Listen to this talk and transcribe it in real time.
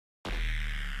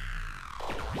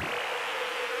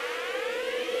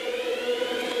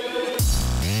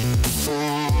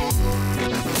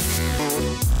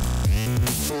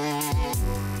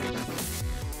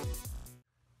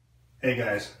Hey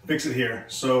guys, Fix It here.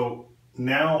 So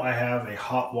now I have a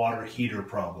hot water heater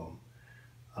problem.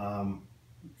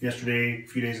 Yesterday, a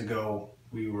few days ago,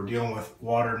 we were dealing with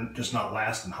water just not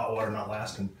lasting, hot water not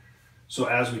lasting. So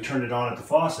as we turned it on at the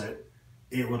faucet,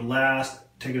 it would last,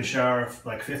 taking a shower for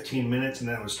like 15 minutes, and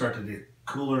then it would start to get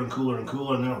cooler and cooler and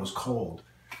cooler, and then it was cold.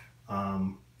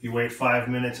 You wait 5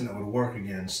 minutes and it would work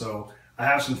again. So I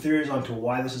have some theories onto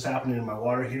why this is happening in my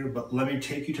water heater, but let me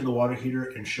take you to the water heater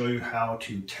and show you how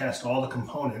to test all the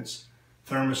components: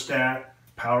 thermostat,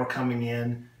 power coming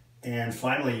in, and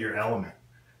finally your element.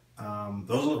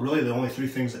 Those are really the only three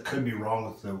things that could be wrong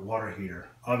with the water heater.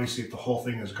 Obviously, if the whole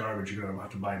thing is garbage, you're going to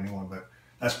have to buy a new one, but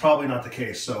that's probably not the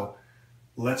case. So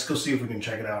let's go see if we can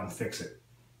check it out and fix it.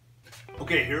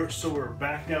 Okay, so we're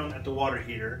back down at the water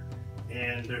heater,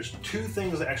 and there's two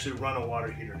things that actually run a water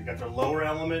heater. You got the lower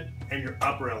element and your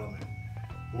upper element.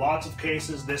 Lots of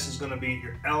cases, this is going to be,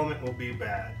 your element will be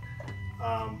bad.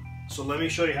 So let me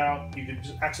show you how you can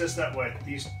just access that way.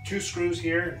 These two screws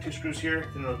here,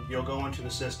 and you'll go into the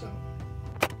system.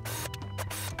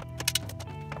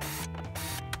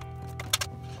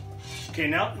 Okay,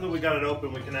 now that we got it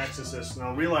open, we can access this.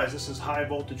 Now realize this is high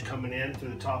voltage coming in through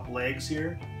the top legs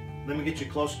here. Let me get you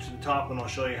closer to the top and I'll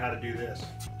show you how to do this.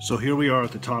 So here we are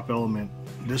at the top element.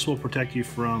 This will protect you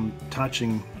from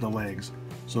touching the legs.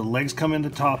 So the legs come in the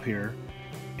top here,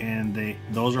 and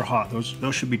those are hot.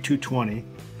 Those should be 220.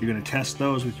 You're going to test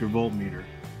those with your voltmeter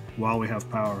while we have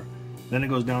power. Then it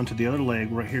goes down to the other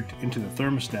leg right here into the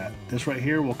thermostat. This right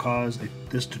here will cause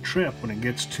this to trip when it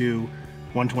gets to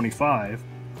 125,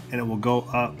 and it will go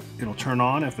up. It'll turn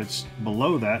on if it's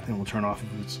below that, and it will turn off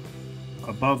if it's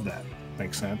above that.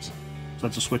 Makes sense? So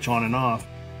that's a switch on and off.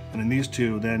 And then these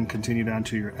two then continue down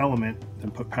to your element, then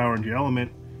put power into your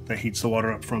element that heats the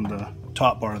water up from the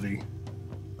top bar of the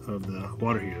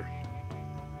water heater.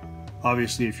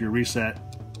 Obviously, if you're reset,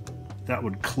 that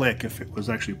would click if it was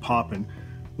actually popping,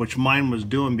 which mine was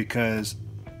doing, because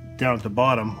down at the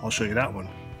bottom, I'll show you that one.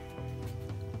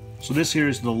 So this here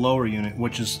is the lower unit,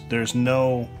 which is, there's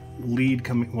no lead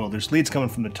coming, well, there's leads coming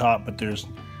from the top, but there's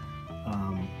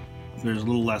a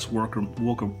little less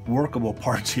workable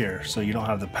parts here, so you don't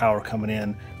have the power coming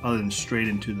in other than straight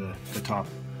into the top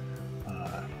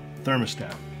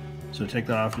thermostat. So take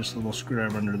that off, just a little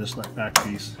screwdriver under this back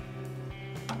piece.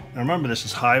 Now remember, this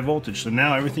is high voltage, so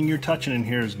now everything you're touching in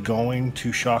here is going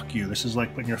to shock you. This is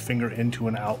like putting your finger into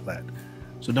an outlet.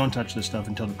 So don't touch this stuff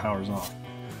until the power's off.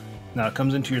 Now it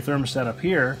comes into your thermostat up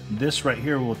here. This right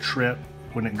here will trip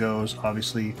when it goes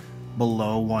obviously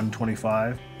below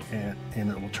 125, and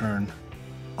it will turn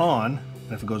on.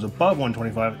 And if it goes above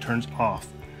 125, it turns off.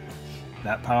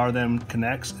 That power then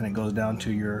connects and it goes down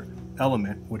to your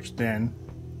element, which then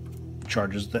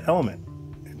charges the element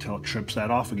until it trips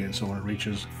that off again. So when it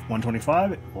reaches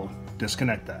 125, it will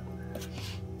disconnect that.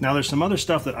 Now there's some other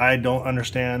stuff that I don't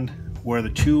understand where the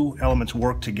two elements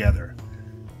work together.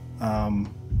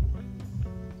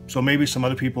 So maybe some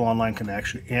other people online can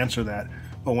actually answer that.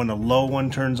 But when the low one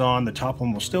turns on, the top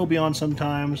one will still be on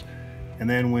sometimes. And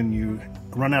then when you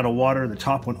run out of water, the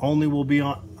top one only will be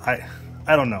on.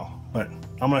 I don't know, but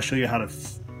I'm going to show you how to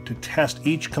test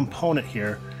each component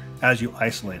here as you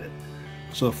isolate it.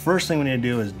 So the first thing we need to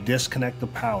do is disconnect the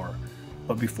power.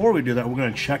 But before we do that, we're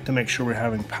going to check to make sure we're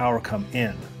having power come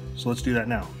in. So let's do that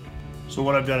now. So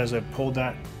what I've done is I've pulled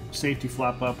that safety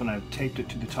flap up and I've taped it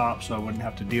to the top so I wouldn't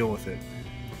have to deal with it.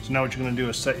 So now what you're going to do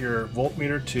is set your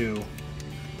voltmeter to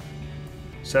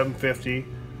 750,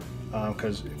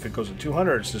 because if it goes to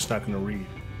 200, it's just not going to read.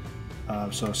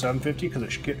 So 750, because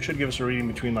it should give us a reading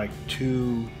between like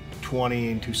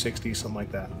 220 and 260, something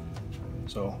like that.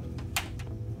 So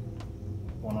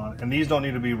one on, and these don't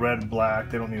need to be red, black.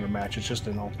 They don't need to match. It's just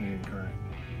an alternating current.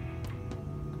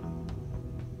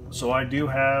 So I do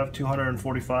have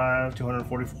 245,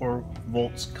 244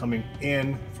 volts coming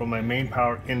in from my main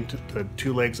power into the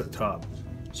two legs at the top.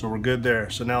 So we're good there.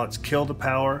 So now let's kill the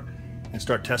power and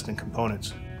start testing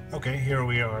components. Okay, here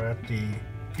we are at the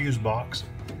fuse box.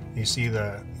 You see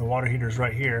the water heater's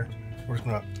right here. We're just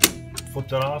gonna flip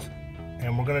that off,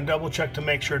 and we're gonna double check to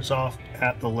make sure it's off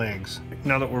at the legs.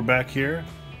 Now that we're back here,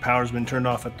 power's been turned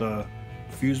off at the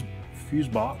fuse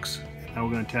box. Now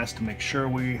we're gonna test to make sure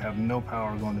we have no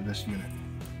power going to this unit.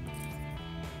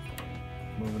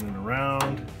 Moving it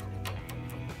around.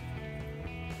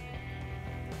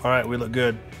 All right, we look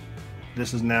good.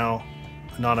 This is now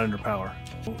not under power.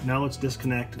 Now let's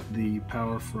disconnect the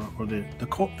power from, or the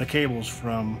cables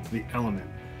from the element.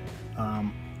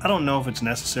 I don't know if it's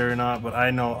necessary or not, but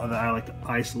I know that I like to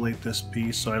isolate this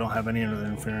piece so I don't have any other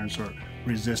interference or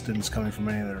resistance coming from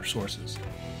any other sources.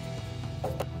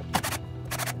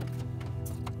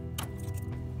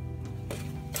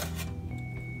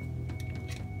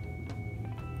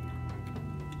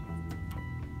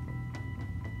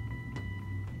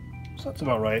 So that's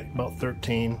about right, about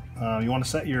 13. You want to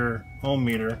set your ohm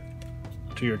meter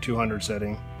to your 200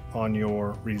 setting on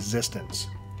your resistance,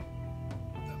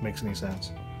 if that makes any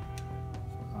sense.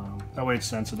 That way it's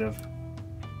sensitive.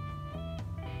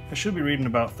 It should be reading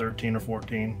about 13 or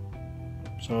 14.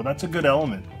 So that's a good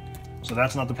element. So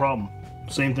that's not the problem.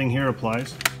 Same thing here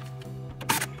applies.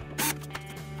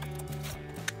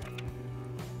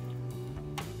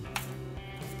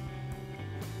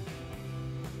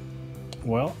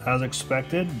 Well, as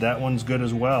expected, that one's good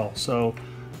as well. So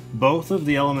both of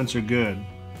the elements are good.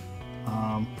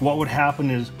 What would happen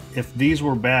is if these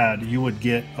were bad, you would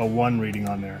get a 1 reading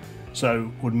on there.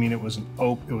 So it would mean it was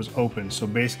open. So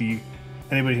basically,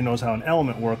 anybody who knows how an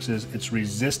element works is it's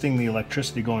resisting the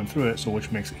electricity going through it, so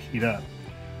which makes it heat up.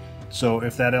 So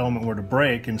if that element were to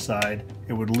break inside,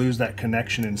 it would lose that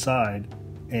connection inside,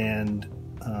 and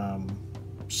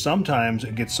sometimes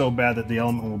it gets so bad that the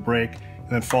element will break and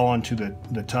then fall onto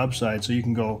the tub side. So you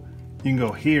can go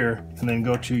here and then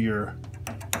go to your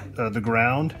the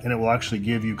ground, and it will actually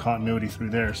give you continuity through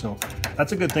there. So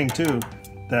that's a good thing too,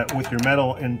 that with your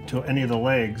metal into any of the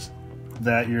legs,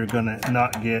 that you're gonna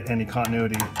not get any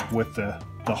continuity with the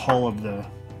hull of the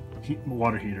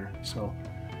water heater. So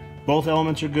both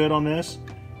elements are good on this,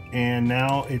 and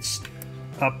now it's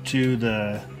up to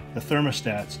the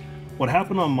thermostats. What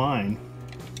happened on mine,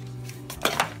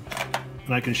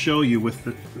 and I can show you with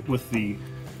the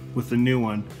new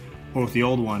one or with the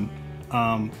old one.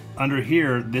 Under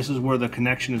here, this is where the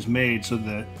connection is made, so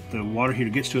that the water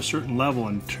heater gets to a certain level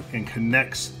and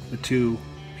connects the two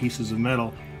pieces of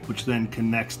metal, which then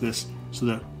connects this so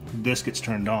that this gets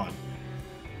turned on.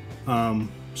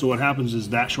 So what happens is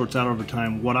that shorts out over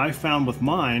time. What I found with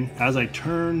mine, as I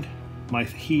turned my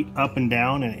heat up and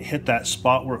down and it hit that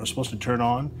spot where it was supposed to turn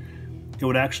on, it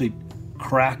would actually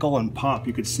crackle and pop.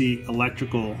 You could see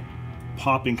electrical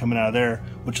popping coming out of there,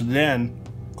 which then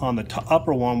on the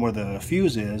upper one where the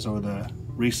fuse is, or the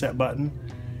reset button,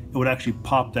 it would actually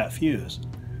pop that fuse.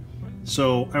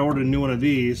 So I ordered a new one of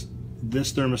these.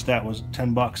 This thermostat was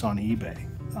 10 bucks on eBay,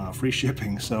 free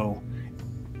shipping. So,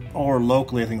 or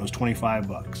locally I think it was 25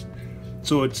 bucks.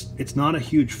 So it's not a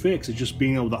huge fix, it's just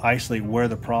being able to isolate where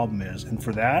the problem is. And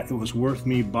for that, it was worth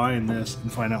me buying this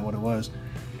and find out what it was.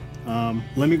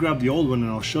 Let me grab the old one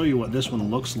and I'll show you what this one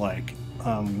looks like,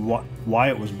 why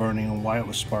it was burning and why it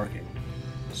was sparking.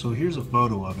 So here's a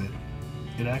photo of it.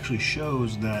 It actually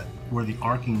shows that where the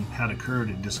arcing had occurred,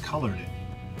 it discolored it.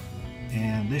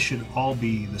 And this should all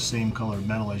be the same colored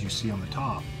metal as you see on the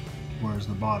top, whereas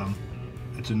the bottom,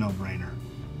 it's a no-brainer.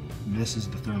 This is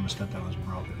the thermostat that was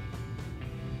broken.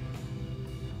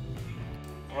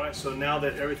 Alright, so now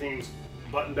that everything's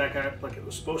buttoned back up like it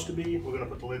was supposed to be, we're going to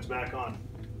put the lids back on.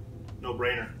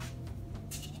 No-brainer.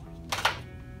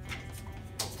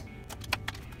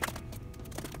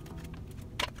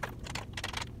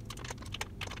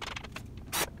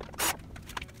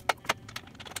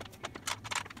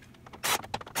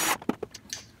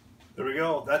 There we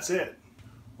go, that's it.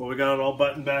 Well, we got it all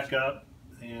buttoned back up,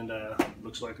 and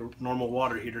looks like a normal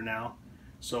water heater now.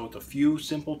 So with a few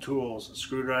simple tools, a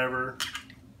screwdriver,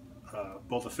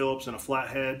 both a Phillips and a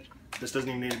flathead. This doesn't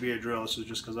even need to be a drill, this is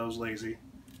just because I was lazy.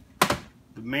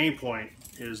 The main point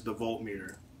is the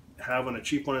voltmeter. Having a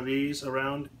cheap one of these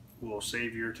around will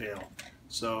save your tail.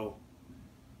 So,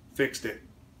 fixed it.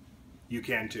 You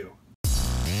can too.